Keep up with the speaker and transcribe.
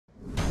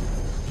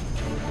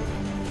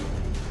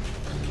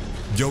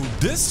Yo,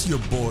 this your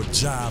boy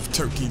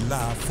Jiveturkey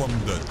live from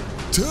the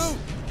 2,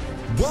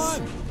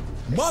 1,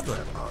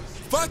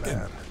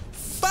 motherfucking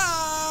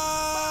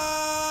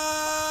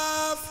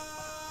 5.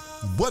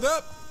 What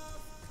up?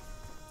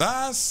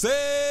 I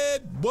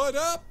said, what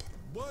up?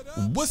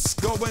 What's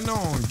going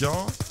on,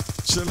 y'all?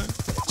 Chilling.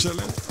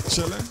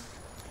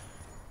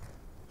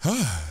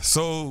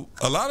 So,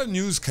 a lot of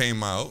news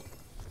came out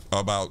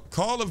about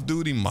Call of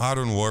Duty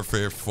Modern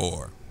Warfare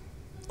 4,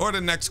 or the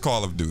next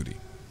Call of Duty.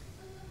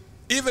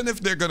 Even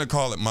if they're gonna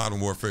call it Modern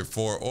Warfare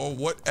 4 or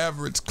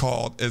whatever it's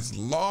called, as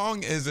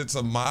long as it's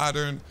a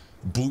modern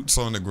boots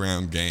on the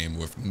ground game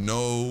with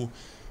no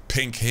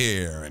pink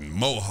hair and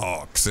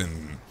mohawks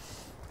and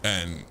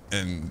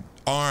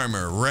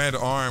armor, red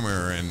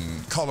armor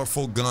and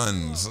colorful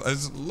guns,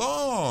 as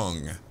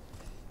long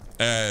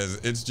as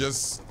it's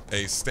just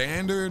a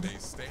standard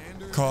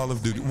Call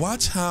of Duty.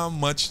 Watch how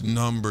much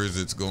numbers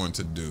it's going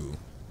to do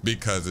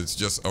because it's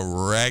just a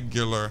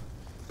regular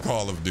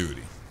Call of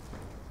Duty.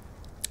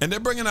 And they're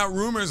bringing out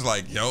rumors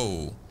like,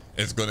 yo,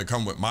 it's going to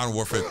come with Modern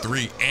Warfare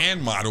 3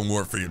 and Modern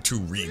Warfare 2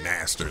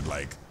 remastered.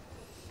 Like,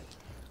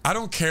 I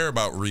don't care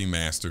about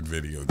remastered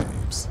video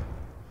games.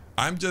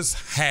 I'm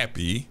just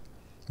happy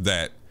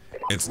that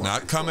it's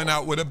not coming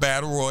out with a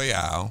battle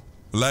royale.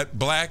 Let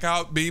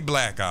Blackout be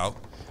Blackout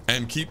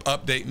and keep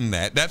updating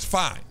that. That's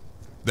fine.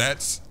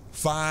 That's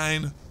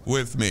fine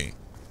with me.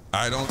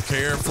 I don't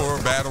care for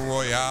a battle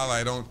royale.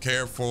 I don't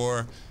care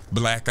for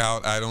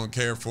Blackout. I don't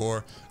care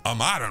for a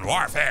Modern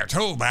Warfare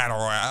 2 battle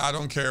royale. I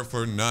don't care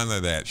for none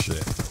of that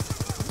shit.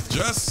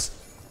 Just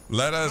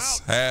let us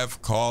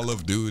have Call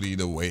of Duty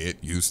the way it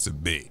used to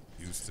be.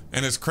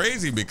 And it's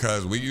crazy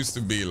because we used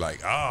to be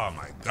like, oh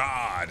my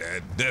God,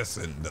 and this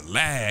and the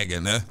lag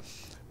and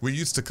we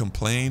used to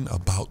complain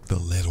about the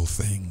little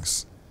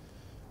things.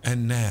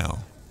 And now,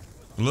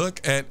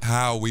 look at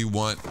how we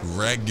want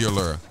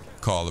regular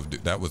Call of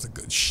Duty. That was a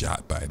good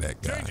shot by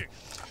that guy.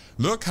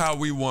 Look how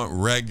we want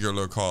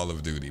regular Call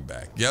of Duty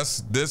back.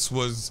 Yes, this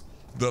was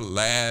the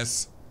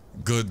last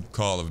good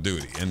Call of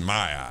Duty in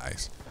my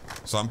eyes.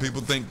 Some people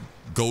think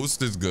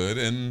Ghost is good,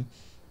 and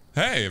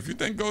hey, if you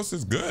think Ghost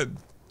is good,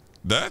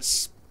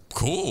 that's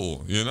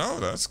cool, you know,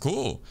 that's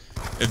cool.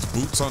 It's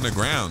boots on the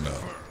ground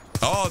though.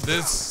 All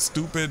this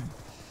stupid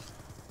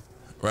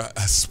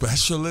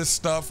specialist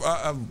stuff,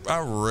 I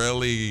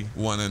really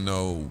want to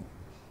know.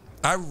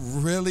 I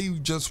really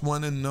just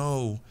want to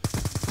know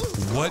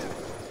what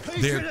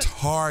their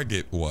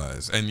target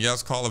was. And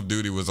yes, Call of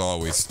Duty was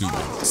always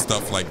stupid.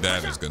 Stuff like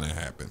that is gonna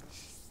happen.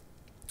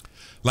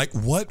 Like,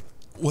 what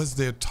was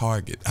their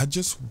target? I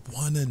just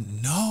want to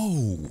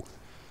know.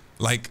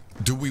 Like,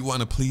 do we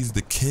want to please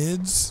the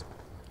kids?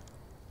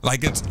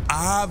 Like, it's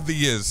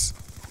obvious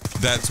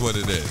that's what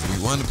it is.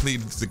 We want to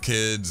please the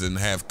kids and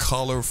have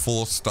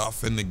colorful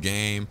stuff in the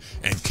game,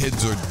 and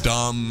kids are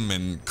dumb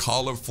and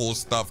colorful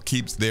stuff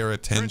keeps their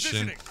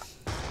attention.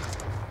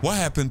 What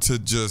happened to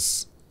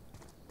just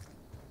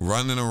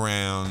running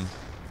around,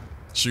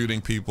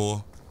 shooting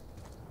people?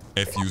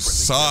 If you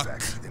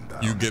suck,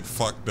 you get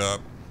fucked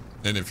up.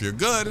 And if you're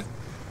good,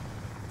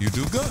 you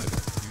do good.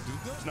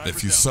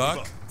 If you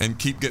suck and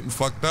keep getting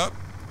fucked up,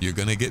 you're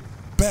gonna get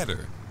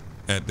better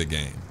at the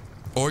game.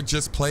 Or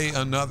just play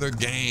another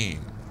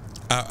game.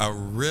 I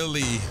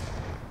really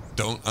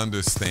don't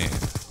understand.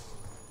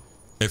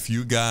 If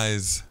you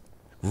guys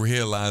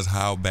realize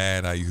how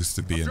bad I used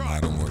to be in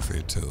Modern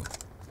Warfare 2.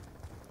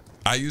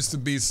 I used to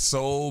be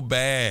so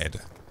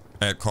bad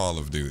at Call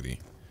of Duty.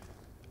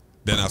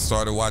 Then I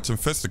started watching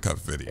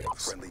Fisticuff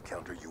videos.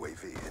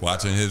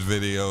 Watching his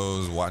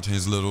videos, watching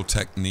his little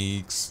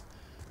techniques.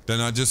 Then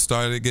I just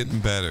started getting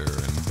better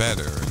and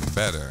better and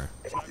better.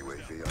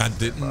 I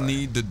didn't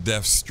need the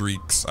death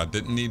streaks. I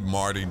didn't need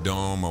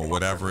martyrdom or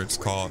whatever it's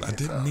called. I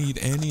didn't need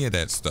any of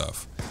that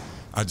stuff.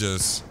 I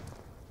just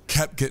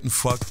kept getting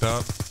fucked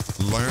up,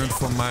 learned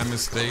from my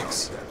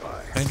mistakes,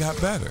 and got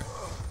better.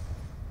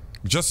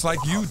 Just like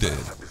you did.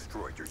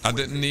 I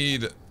didn't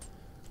need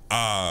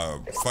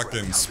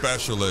fucking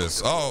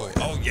specialists. Oh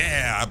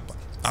yeah,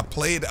 I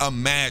played a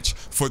match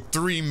for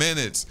 3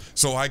 minutes,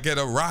 so I get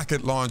a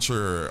rocket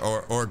launcher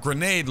or a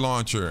grenade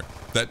launcher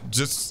that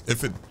just,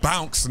 if it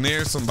bounces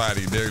near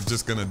somebody, they're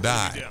just gonna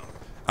die.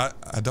 I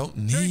don't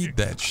need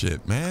that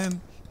shit,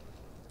 man.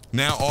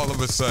 Now all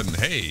of a sudden,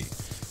 hey,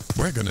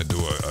 we're gonna do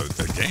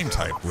a game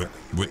type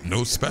with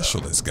no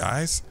specialists,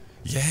 guys.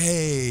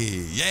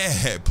 Yay,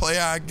 yeah, play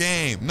our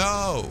game.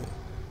 No,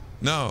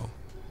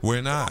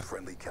 we're not.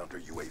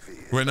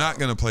 We're not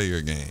gonna play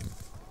your game.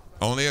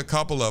 Only a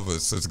couple of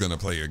us is gonna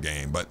play your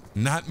game, but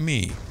not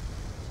me.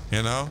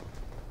 You know?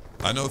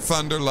 I know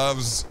Thunder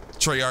loves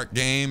Treyarch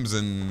games,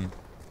 and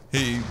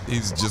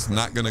he's just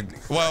not gonna.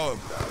 Well,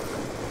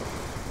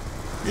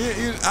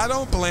 I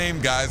don't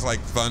blame guys like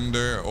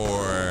Thunder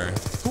or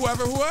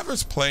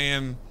whoever's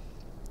playing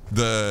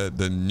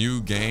the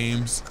new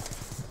games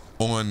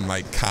on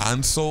like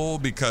console,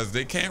 because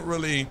they can't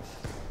really.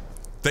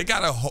 They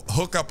gotta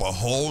hook up a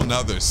whole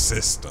nother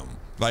system.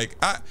 Like,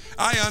 I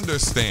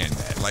understand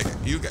that. Like,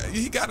 you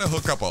gotta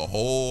hook up a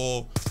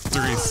whole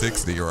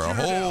 360 or a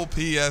whole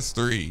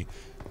PS3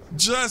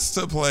 just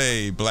to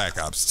play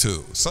Black Ops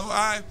 2. So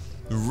I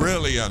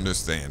really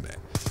understand that.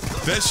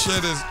 That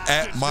shit is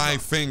at my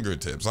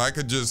fingertips. I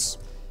could just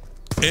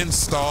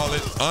install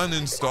it,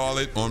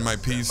 uninstall it on my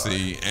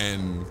PC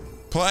and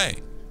play.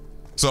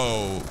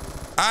 So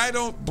I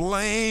don't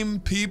blame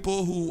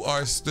people who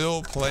are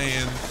still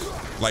playing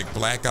like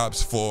Black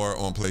Ops 4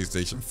 on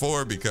PlayStation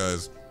 4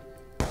 because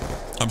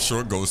I'm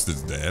sure Ghost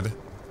is dead.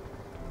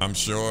 I'm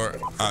sure,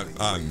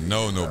 I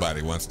know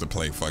nobody wants to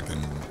play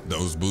fucking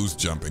those boost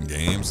jumping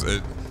games.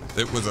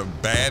 It was a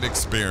bad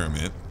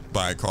experiment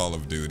by Call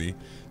of Duty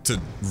to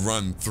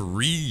run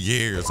 3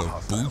 years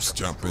of boost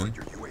jumping.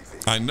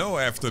 I know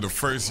after the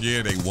first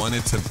year they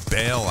wanted to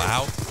bail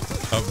out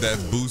of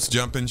that boost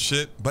jumping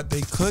shit, but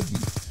they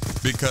couldn't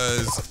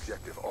because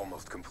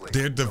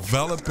they're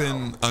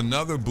developing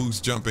another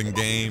boost jumping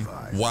game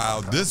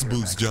while this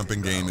boost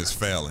jumping game is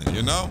failing,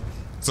 you know?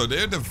 So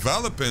they're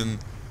developing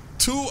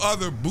 2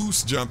 other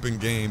boost jumping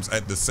games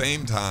at the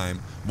same time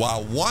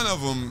while one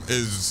of them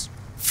is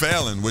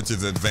failing, which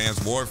is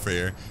Advanced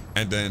Warfare,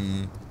 and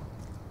then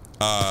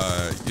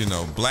you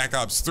know, Black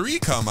Ops 3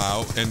 come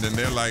out, and then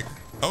they're like,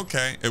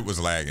 okay, it was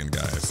lagging,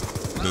 guys.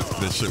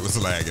 This shit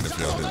was lagging if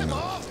y'all didn't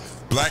know.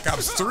 Black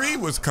Ops 3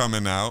 was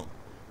coming out,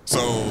 so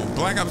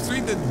Black Ops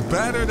 3 did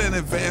better than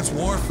Advanced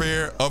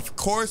Warfare. Of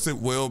course it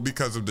will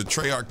because of the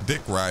Treyarch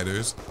dick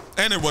riders,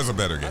 and it was a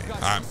better game.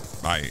 I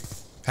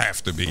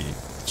have to be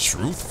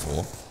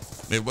truthful.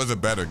 It was a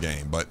better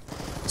game, but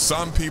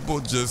some people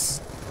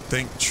just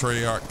think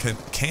Treyarch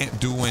can't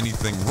do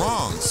anything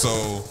wrong,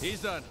 so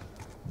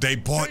they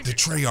bought the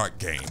Treyarch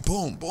game.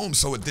 Boom, boom,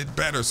 so it did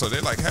better. So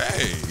they're like,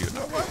 hey, you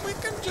know what? We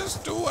can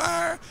just do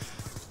our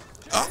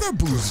other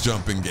boost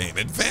jumping game,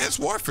 Advanced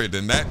Warfare.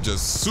 Then that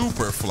just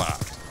super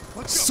flopped.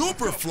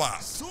 Super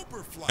flopped.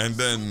 And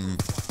then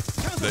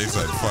they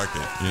said, fuck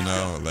it, you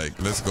know, like,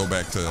 let's go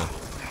back to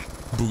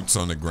boots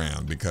on the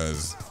ground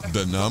because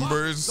the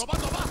numbers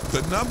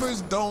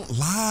don't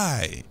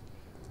lie.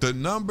 The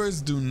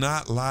numbers do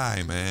not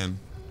lie, man.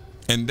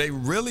 And they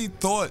really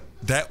thought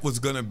that was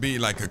gonna be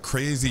like a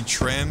crazy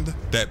trend,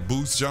 that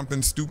boost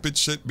jumping stupid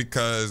shit,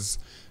 because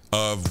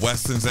of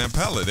Weston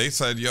Zampella. They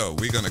said, yo,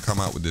 we're gonna come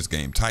out with this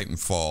game,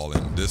 Titanfall,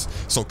 and this.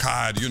 So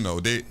COD, you know,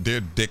 they're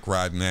dick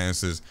riding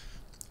asses,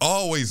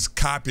 always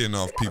copying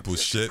off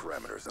people's shit.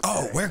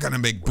 Oh, we're gonna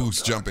make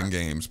boost jumping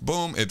games.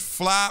 Boom, it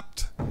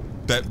flopped.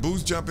 That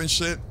boost jumping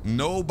shit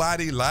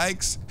nobody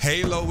likes.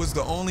 Halo was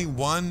the only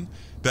one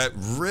that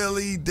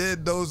really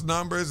did those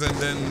numbers, and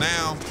then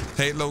now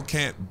Halo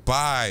can't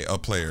buy a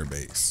player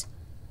base.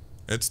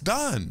 It's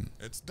done.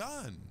 It's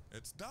done.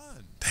 It's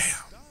done.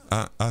 Damn.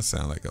 I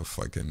sound like a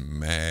fucking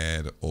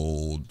mad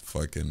old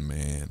fucking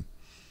man.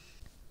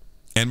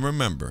 And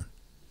remember,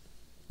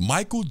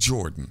 Michael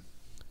Jordan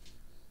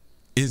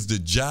is the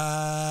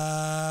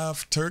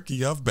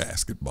Jiveturkey of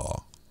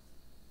basketball.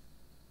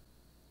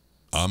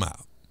 I'm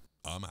out.